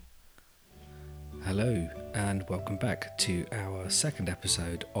Hello and welcome back to our second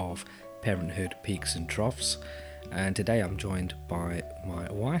episode of Parenthood Peaks and Troughs, and today I'm joined by my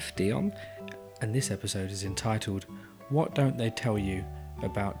wife Dion, and this episode is entitled What Don't They Tell You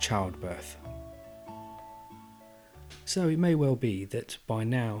About Childbirth? So it may well be that by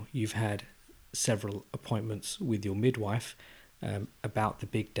now you've had several appointments with your midwife about the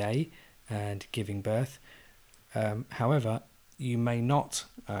big day and giving birth. However, you may not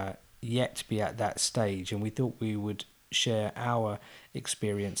yet be at that stage, and we thought we would share our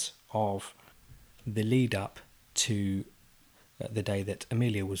experience of the lead up to the day that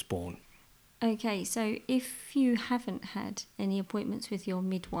Amelia was born. Okay, so if you haven't had any appointments with your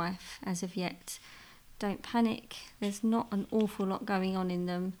midwife as of yet, don't panic. There's not an awful lot going on in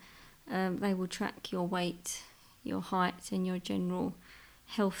them. They will track your weight, your height and your general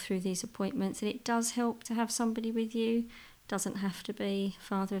health through these appointments, and it does help to have somebody with you. Doesn't have to be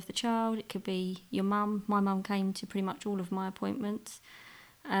father of the child, it could be your mum. My mum came to pretty much all of my appointments.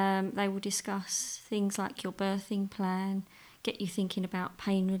 They will discuss things like your birthing plan, get you thinking about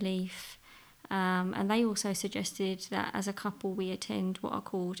pain relief, and they also suggested that as a couple we attend what are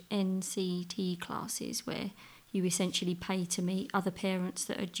called NCT classes, where you essentially pay to meet other parents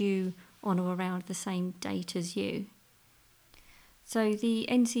that are due on or around the same date as you. So the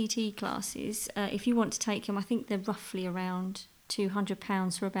NCT classes, if you want to take them, I think they're roughly around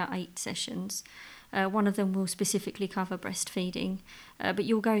 £200 for about 8 sessions. One of them will specifically cover breastfeeding, but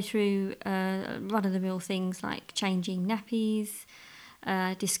you'll go through run-of-the-mill things like changing nappies,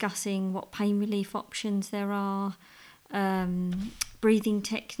 discussing what pain relief options there are, breathing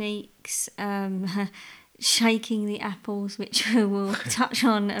techniques, shaking the apples, which we'll touch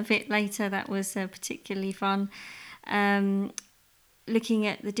on a bit later. That was particularly fun. Looking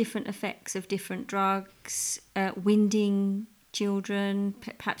at the different effects of different drugs, winding children,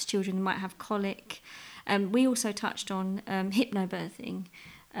 perhaps children who might have colic. We also touched on hypnobirthing,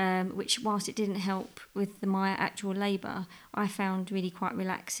 which, whilst it didn't help with my actual labour, I found really quite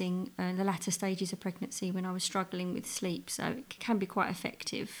relaxing in the latter stages of pregnancy when I was struggling with sleep. So it can be quite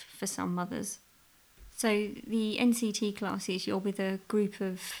effective for some mothers. So the NCT classes, you're with a group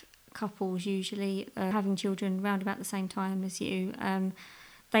of couples usually having children around about the same time as you.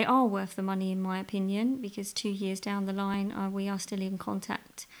 They are worth the money in my opinion, because 2 years down the line we are still in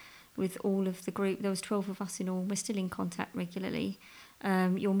contact with all of the group. There was 12 of us in all. We're still in contact regularly.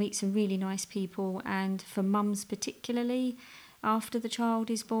 You'll meet some really nice people, and for mums particularly, after the child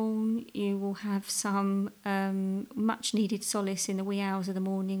is born, you will have some much needed solace in the wee hours of the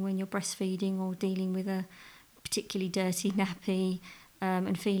morning when you're breastfeeding or dealing with a particularly dirty nappy,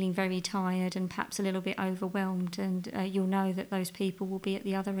 and feeling very tired and perhaps a little bit overwhelmed, and you'll know that those people will be at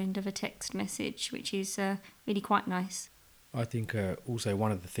the other end of a text message, which is really quite nice. I think also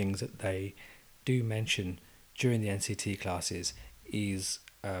one of the things that they do mention during the NCT classes is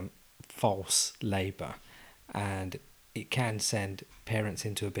false labour, and it can send parents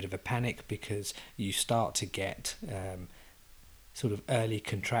into a bit of a panic because you start to get sort of early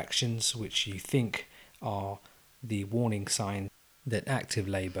contractions, which you think are the warning sign that active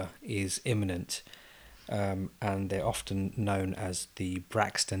labour is imminent, and they're often known as the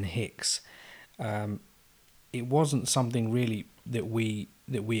Braxton Hicks. It wasn't something really that we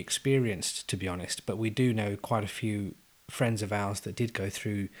experienced, to be honest, but we do know quite a few friends of ours that did go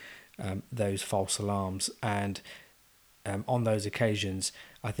through those false alarms, and on those occasions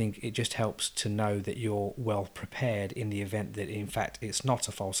I think it just helps to know that you're well prepared in the event that in fact it's not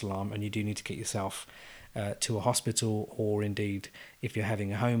a false alarm and you do need to get yourself to a hospital, or indeed if you're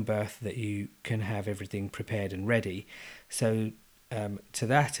having a home birth, that you can have everything prepared and ready. So to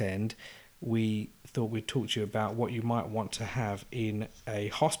that end, we thought we'd talk to you about what you might want to have in a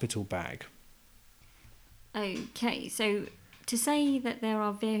hospital bag. Okay, so to say that there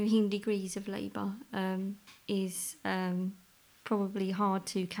are varying degrees of labour is probably hard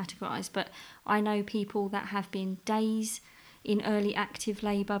to categorise, but I know people that have been days in early active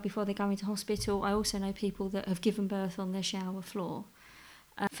labour before they go into hospital. I also know people that have given birth on their shower floor.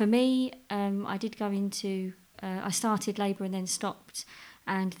 For me, I did go into, I started labour and then stopped,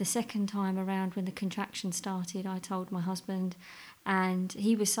 and the second time around when the contraction started, I told my husband, and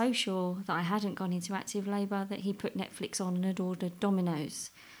he was so sure that I hadn't gone into active labour that he put Netflix on and had ordered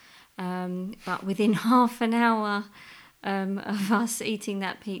Domino's. But within half an hour of us eating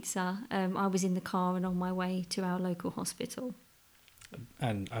that pizza, I was in the car and on my way to our local hospital.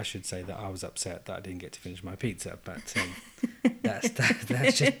 And I should say that I was upset that I didn't get to finish my pizza, but that's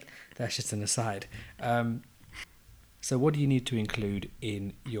just an aside. So what do you need to include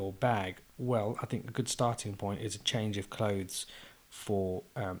in your bag? Well, I think a good starting point is a change of clothes for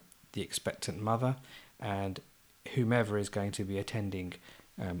the expectant mother and whomever is going to be attending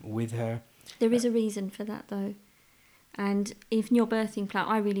with her. There is a reason for that, though. And in your birthing plan,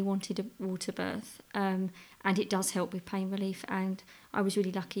 I really wanted a water birth, and it does help with pain relief. And I was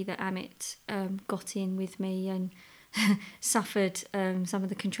really lucky that Amit got in with me and suffered some of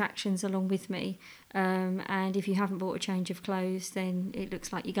the contractions along with me. And if you haven't bought a change of clothes, then it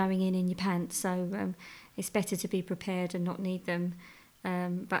looks like you're going in your pants. So it's better to be prepared and not need them.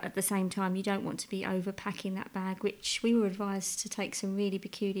 But at the same time, you don't want to be overpacking that bag, which we were advised to take some really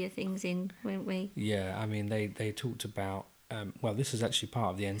peculiar things in, weren't we? Yeah, I mean, they talked about, well, this was actually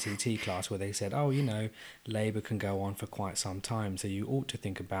part of the NCT class where they said, oh, labour can go on for quite some time, so you ought to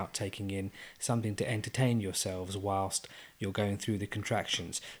think about taking in something to entertain yourselves whilst you're going through the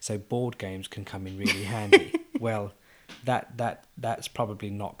contractions. So board games can come in really handy. Well, that's probably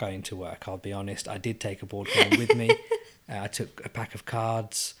not going to work, I'll be honest. I did take a board game with me. I took a pack of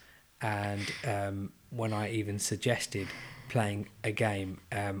cards, and when I even suggested playing a game,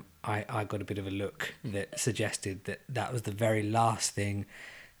 I got a bit of a look that suggested that was the very last thing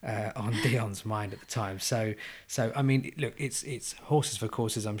on Dion's mind at the time. So I mean, look, it's horses for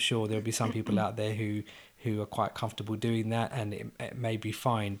courses. I'm sure there'll be some people out there who are quite comfortable doing that, and it may be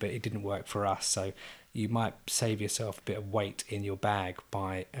fine, but it didn't work for us. So you might save yourself a bit of weight in your bag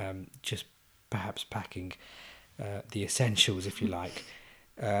by just perhaps packing the essentials, if you like.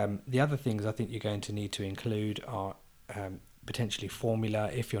 The other things I think you're going to need to include are potentially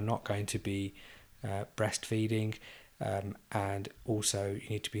formula if you're not going to be breastfeeding, and also you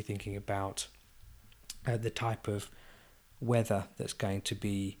need to be thinking about the type of weather that's going to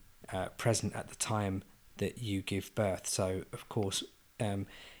be present at the time that you give birth. So of course,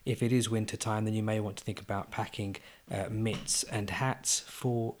 if it is winter time, then you may want to think about packing mitts and hats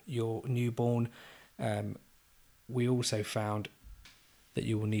for your newborn. We also found that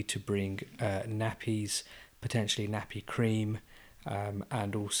you will need to bring nappies, potentially nappy cream,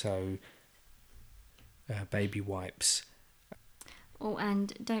 and also baby wipes. Oh,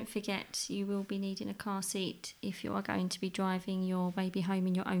 and don't forget, you will be needing a car seat if you are going to be driving your baby home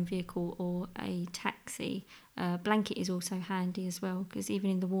in your own vehicle or a taxi. Blanket is also handy as well, because even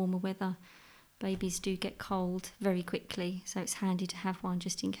in the warmer weather, babies do get cold very quickly, so it's handy to have one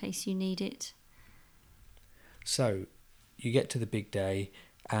just in case you need it. So you get to the big day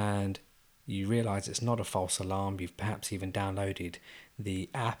and you realise it's not a false alarm. You've perhaps even downloaded the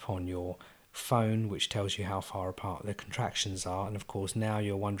app on your phone which tells you how far apart the contractions are, and of course now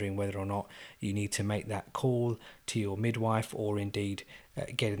you're wondering whether or not you need to make that call to your midwife or indeed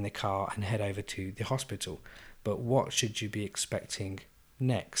get in the car and head over to the hospital. But what should you be expecting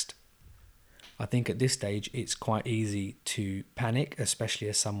next? I think at this stage it's quite easy to panic, especially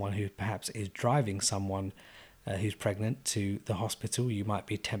as someone who perhaps is driving someone who's pregnant to the hospital. You might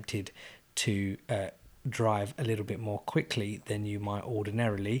be tempted to drive a little bit more quickly than you might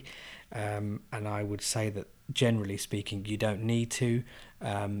ordinarily, and I would say that generally speaking you don't need to.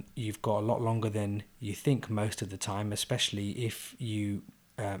 You've got a lot longer than you think most of the time, especially if you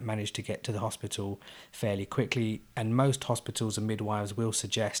manage to get to the hospital fairly quickly, and most hospitals and midwives will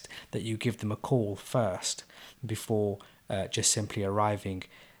suggest that you give them a call first before just simply arriving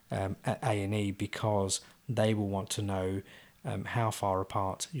at A&E, because they will want to know how far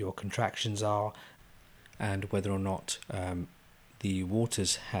apart your contractions are and whether or not the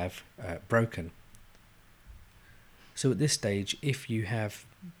waters have broken. So at this stage, if you have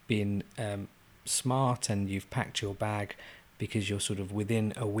been smart and you've packed your bag because you're sort of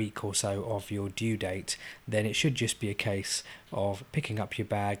within a week or so of your due date, then it should just be a case of picking up your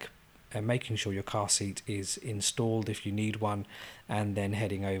bag and making sure your car seat is installed if you need one, and then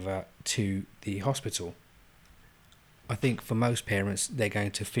heading over to the hospital. I think for most parents, they're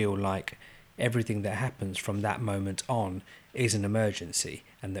going to feel like everything that happens from that moment on is an emergency,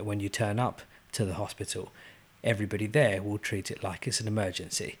 and that when you turn up to the hospital, everybody there will treat it like it's an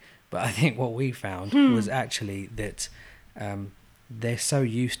emergency. But I think what we found was actually that they're so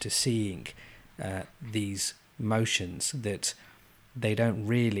used to seeing these motions that they don't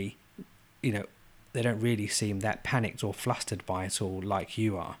really seem that panicked or flustered by it all like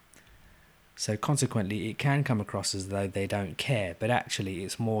you are. So consequently, it can come across as though they don't care, but actually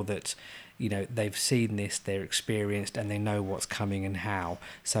it's more that, they've seen this, they're experienced, and they know what's coming and how.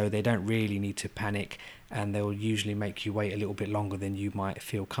 So they don't really need to panic, and they'll usually make you wait a little bit longer than you might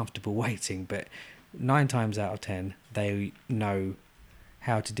feel comfortable waiting. But 9 times out of 10, they know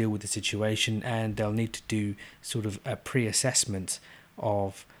how to deal with the situation, and they'll need to do sort of a pre-assessment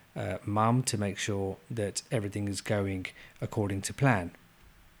of mum to make sure that everything is going according to plan.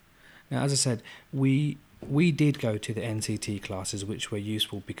 Now, as I said, we we did go to the NCT classes, which were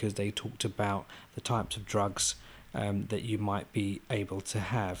useful because they talked about the types of drugs that you might be able to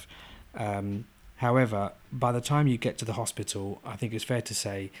have. However, by the time you get to the hospital, I think it's fair to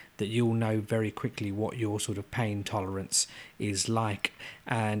say that you'll know very quickly what your sort of pain tolerance is like.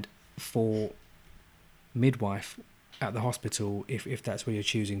 And for midwife at the hospital, if that's where you're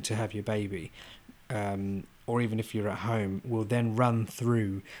choosing to have your baby, or even if you're at home, will then run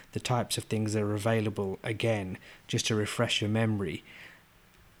through the types of things that are available again, just to refresh your memory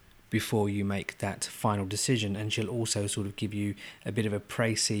before you make that final decision. And she'll also sort of give you a bit of a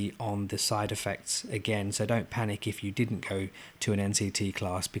précis on the side effects again, so don't panic if you didn't go to an NCT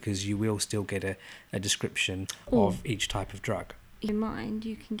class, because you will still get a description of each type of drug. In mind,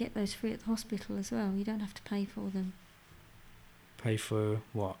 you can get those free at the hospital as well. You don't have to pay for them. Pay for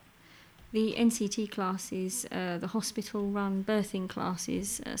what? The NCT classes, the hospital-run birthing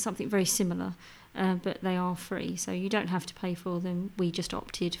classes, something very similar, but they are free, so you don't have to pay for them. We just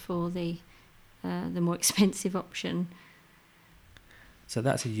opted for the more expensive option. So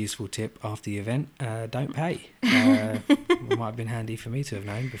that's a useful tip after the event. Don't pay. It might have been handy for me to have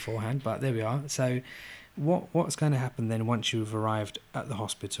known beforehand, but there we are. So what's going to happen then once you've arrived at the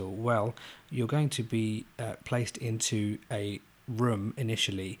hospital? Well, you're going to be placed into a room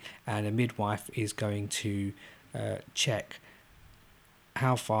initially, and a midwife is going to check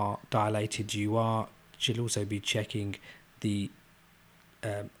how far dilated you are. She'll also be checking the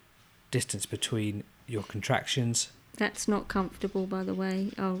distance between your contractions. That's not comfortable, by the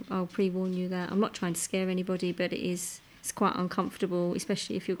way. I'll pre-warn you that. I'm not trying to scare anybody, but it's quite uncomfortable,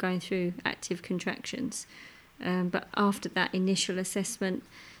 especially if you're going through active contractions. But after that initial assessment,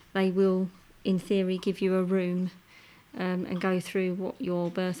 they will, in theory, give you a room and go through what your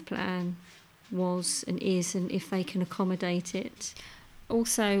birth plan was and is, and if they can accommodate it.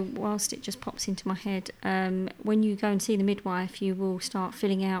 Also, whilst it just pops into my head, when you go and see the midwife, you will start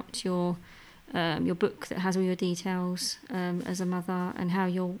filling out your book that has all your details as a mother and how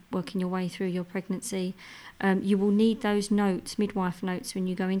you're working your way through your pregnancy. You will need those notes, midwife notes, when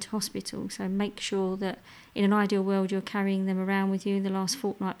you go into hospital. So make sure that in an ideal world you're carrying them around with you the last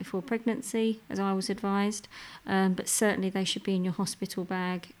fortnight before pregnancy, as I was advised. But certainly they should be in your hospital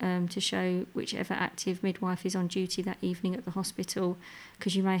bag to show whichever active midwife is on duty that evening at the hospital,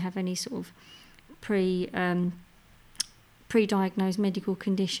 because you may have any sort of pre-diagnosed medical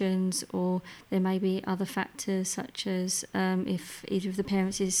conditions, or there may be other factors such as if either of the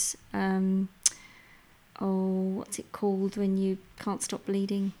parents is what's it called when you can't stop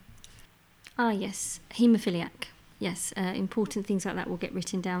bleeding? Yes, haemophiliac. Yes, important things like that will get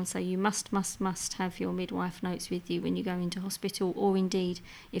written down, so you must have your midwife notes with you when you go into hospital, or indeed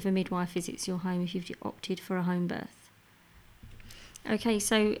if a midwife visits your home if you've opted for a home birth. Okay,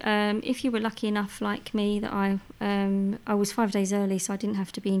 so if you were lucky enough, like me, that I was 5 days early, so I didn't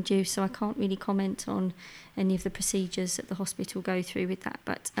have to be induced, so I can't really comment on any of the procedures that the hospital go through with that.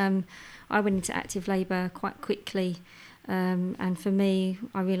 But I went into active labour quite quickly, and for me,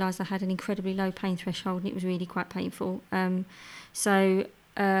 I realised I had an incredibly low pain threshold, and it was really quite painful. So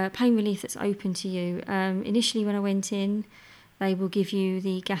pain relief that's open to you. Initially, when I went in, they will give you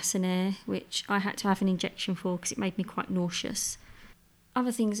the gas and air, which I had to have an injection for because it made me quite nauseous.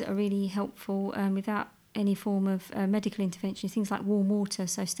 Other things that are really helpful without any form of medical intervention, things like warm water,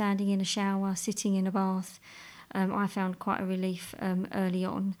 so standing in a shower, sitting in a bath, I found quite a relief early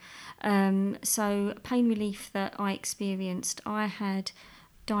on. So pain relief that I experienced, I had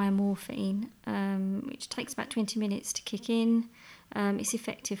diamorphine, which takes about 20 minutes to kick in. It's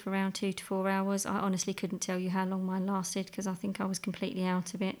effective for around 2 to 4 hours. I honestly couldn't tell you how long mine lasted because I think I was completely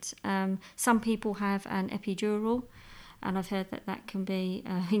out of it. Some people have an epidural, and I've heard that can be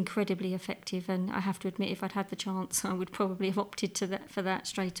incredibly effective, and I have to admit, if I'd had the chance, I would probably have opted for that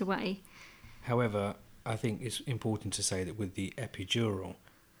straight away. However, I think it's important to say that with the epidural,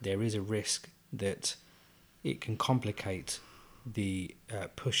 there is a risk that it can complicate the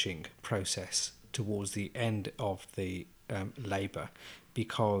pushing process towards the end of the labour,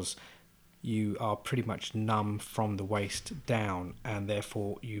 because you are pretty much numb from the waist down, and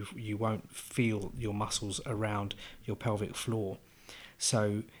therefore you won't feel your muscles around your pelvic floor.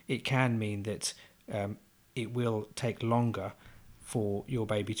 So it can mean that it will take longer for your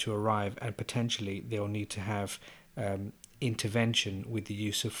baby to arrive, and potentially they'll need to have intervention with the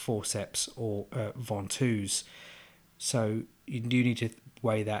use of forceps or ventouses. So you do need to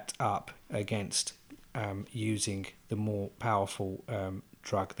weigh that up against using the more powerful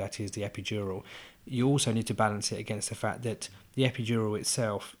drug, that is the epidural. You also need to balance it against the fact that the epidural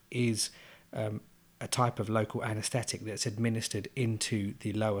itself is a type of local anaesthetic that's administered into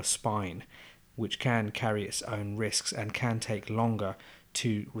the lower spine, which can carry its own risks and can take longer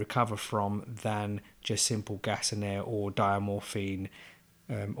to recover from than just simple gas and air or diamorphine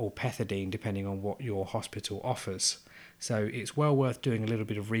or pethidine, depending on what your hospital offers. So it's well worth doing a little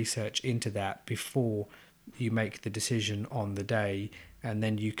bit of research into that before you make the decision on the day, and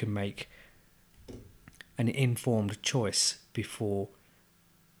then you can make an informed choice before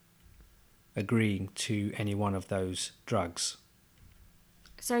agreeing to any one of those drugs.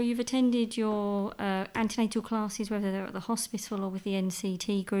 So you've attended your antenatal classes, whether they're at the hospital or with the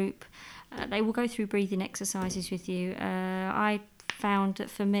NCT group. They will go through breathing exercises with you. I found that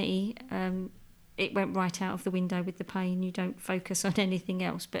for me, it went right out of the window with the pain. You don't focus on anything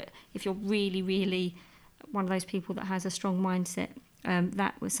else. But if you're really, really one of those people that has a strong mindset,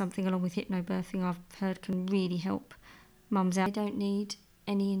 that was something along with hypnobirthing I've heard can really help mums out. They don't need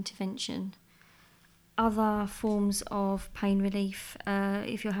any intervention. Other forms of pain relief,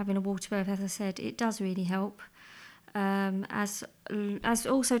 if you're having a water birth, as I said, it does really help. As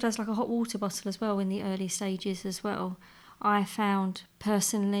also does like a hot water bottle as well in the early stages as well. I found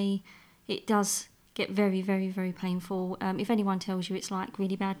personally it does get very, very, very painful. If anyone tells you it's like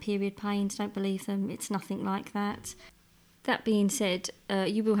really bad period pains, don't believe them. It's nothing like that. That being said,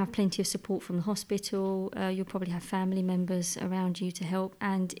 you will have plenty of support from the hospital. You'll probably have family members around you to help.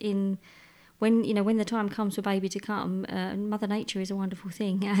 And when the time comes for baby to come, Mother Nature is a wonderful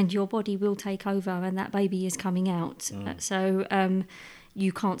thing, and your body will take over, and that baby is coming out. So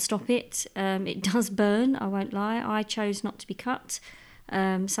you can't stop it. It does burn, I won't lie. I chose not to be cut.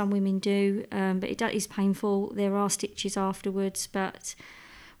 Some women do, but it is painful. There are stitches afterwards, but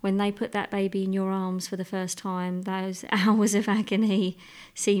when they put that baby in your arms for the first time, those hours of agony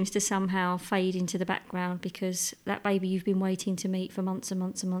seems to somehow fade into the background, because that baby you've been waiting to meet for months and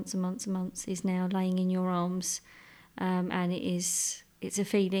months and months and months and months is now laying in your arms, and it's a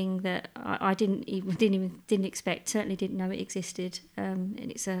feeling that I didn't expect, certainly didn't know it existed, and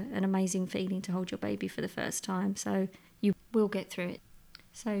it's an amazing feeling to hold your baby for the first time. So you will get through it.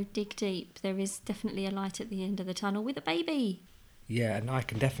 So dig deep. There is definitely a light at the end of the tunnel with a baby. Yeah, and I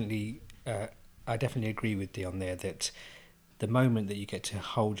definitely agree with Dion there that the moment that you get to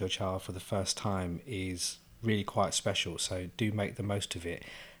hold your child for the first time is really quite special. So do make the most of it.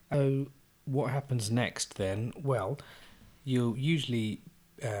 So what happens next then? Well, you'll usually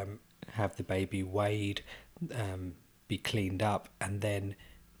have the baby weighed, be cleaned up, and then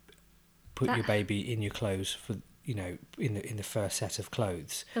put your baby in your clothes for in the first set of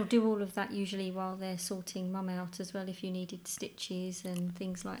clothes. They'll do all of that usually while they're sorting mum out as well, if you needed stitches and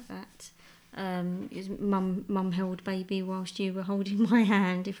things like that. Mum held baby whilst you were holding my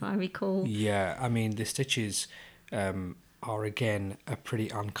hand, if I recall. Yeah, I mean the stitches are again a pretty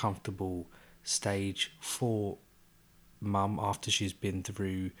uncomfortable stage for mum after she's been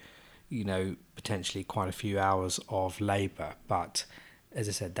through potentially quite a few hours of labour, but as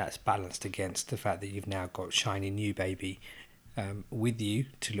I said, that's balanced against the fact that you've now got shiny new baby with you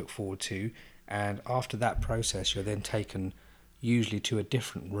to look forward to. And after that process, you're then taken usually to a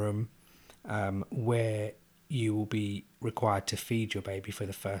different room where you will be required to feed your baby for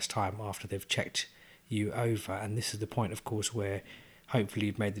the first time after they've checked you over. And this is the point, of course, where hopefully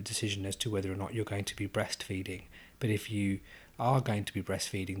you've made the decision as to whether or not you're going to be breastfeeding. But if you are going to be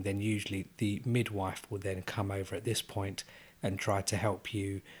breastfeeding, then usually the midwife will then come over at this point and try to help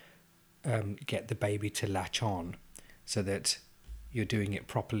you get the baby to latch on so that you're doing it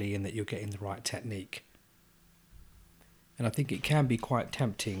properly and that you're getting the right technique. And I think it can be quite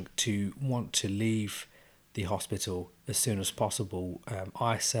tempting to want to leave the hospital as soon as possible.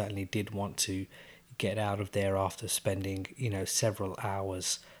 I certainly did want to get out of there after spending, several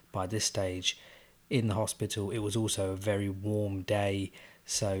hours by this stage in the hospital. It was also a very warm day,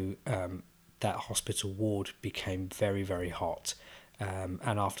 so that hospital ward became very, very hot. And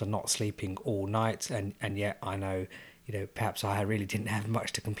after not sleeping all night, and yet I know, perhaps I really didn't have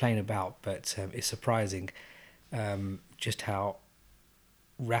much to complain about, but it's surprising just how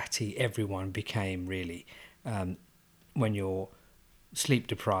ratty everyone became, really, when you're sleep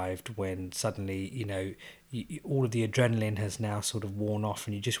deprived, when suddenly, all of the adrenaline has now sort of worn off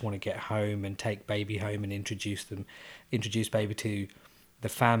and you just want to get home and take baby home and introduce baby to the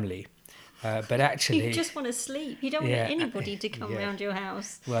family. But actually, you just want to sleep. You don't want anybody to come around your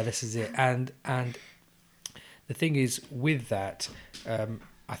house. Well, this is it. And the thing is, with that,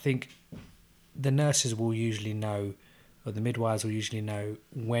 I think the nurses will usually know, or the midwives will usually know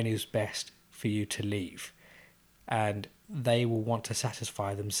when is best for you to leave, and they will want to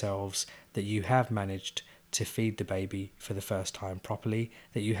satisfy themselves that you have managed to feed the baby for the first time properly,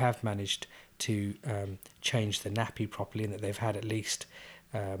 that you have managed to change the nappy properly, and that they've had at least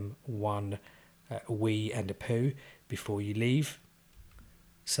one a wee and a poo before you leave.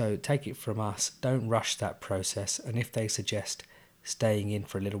 So take it from us, don't rush that process, and if they suggest staying in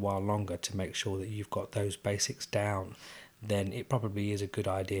for a little while longer to make sure that you've got those basics down, then it probably is a good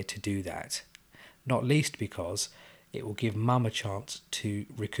idea to do that. Not least because it will give mum a chance to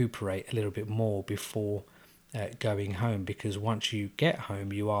recuperate a little bit more before going home, because once you get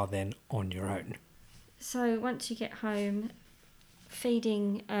home you are then on your own. So once you get home,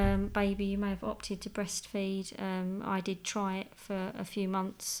 feeding baby, you may have opted to breastfeed. I did try it for a few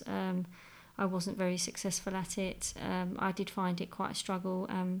months. I wasn't very successful at it. I did find it quite a struggle.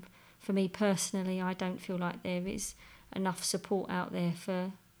 For me personally, I don't feel like there is enough support out there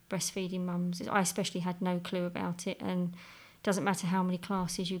for breastfeeding mums. I especially had no clue about it, and it doesn't matter how many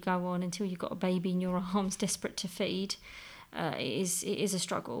classes you go on until you've got a baby in your arms desperate to feed. It is a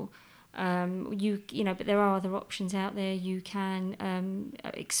struggle. But there are other options out there. You can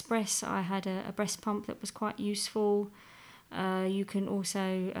express. I had a breast pump that was quite useful. You can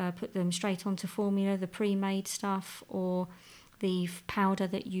also put them straight onto formula, the pre-made stuff, or the powder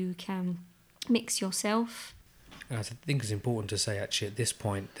that you can mix yourself. And I think it's important to say actually at this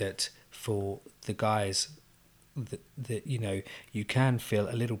point that for the guys that you can feel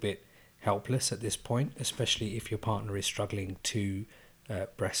a little bit helpless at this point, especially if your partner is struggling to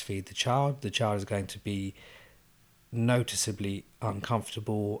breastfeed the child. The child is going to be noticeably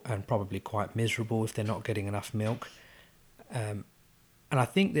uncomfortable and probably quite miserable if they're not getting enough milk. And I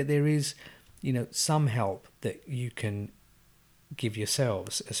think that there is, some help that you can give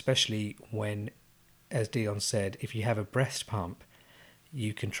yourselves, especially when, as Dion said, if you have a breast pump,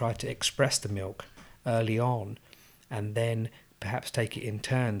 you can try to express the milk early on and then perhaps take it in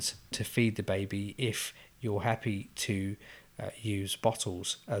turns to feed the baby if you're happy to use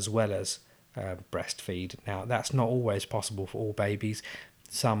bottles as well as breastfeed. Now, that's not always possible for all babies.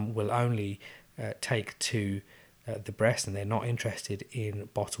 Some will only take to the breast and they're not interested in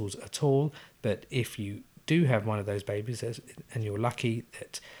bottles at all. But if you do have one of those babies and you're lucky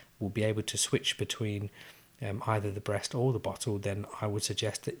that will be able to switch between either the breast or the bottle, then I would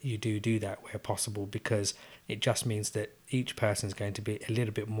suggest that you do that where possible, because it just means that each person's going to be a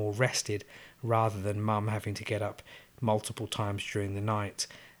little bit more rested rather than mum having to get up multiple times during the night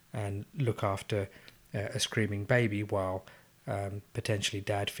and look after a screaming baby while potentially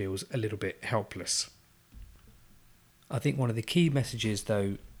dad feels a little bit helpless. I think one of the key messages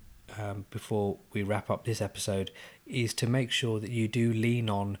though, before we wrap up this episode, is to make sure that you do lean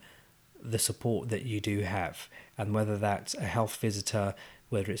on the support that you do have, and whether that's a health visitor,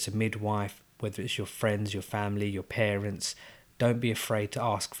 whether it's a midwife, whether it's your friends, your family, your parents, don't be afraid to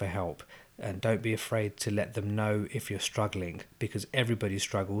ask for help, and don't be afraid to let them know if you're struggling, because everybody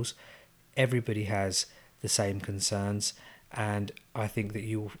struggles, everybody has the same concerns, and I think that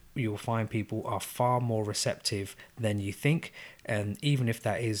you'll find people are far more receptive than you think, and even if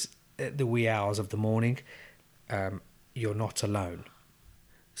that is at the wee hours of the morning, you're not alone.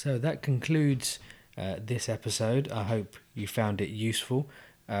 So that concludes this episode. I hope you found it useful.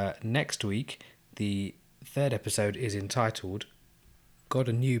 Next week, the third episode is entitled Got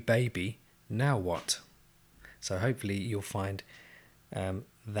a New Baby, Now What? So hopefully you'll find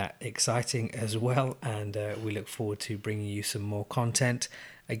that exciting as well, and we look forward to bringing you some more content.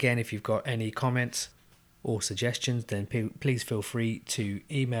 Again, if you've got any comments or suggestions, then please feel free to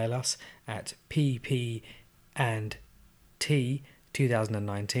email us at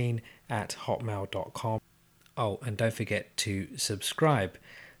ppandT2019@hotmail.com. Oh, and don't forget to subscribe.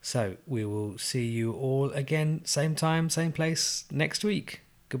 So we will see you all again, same time, same place next week.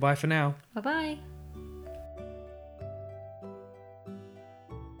 Goodbye for now. Bye-bye.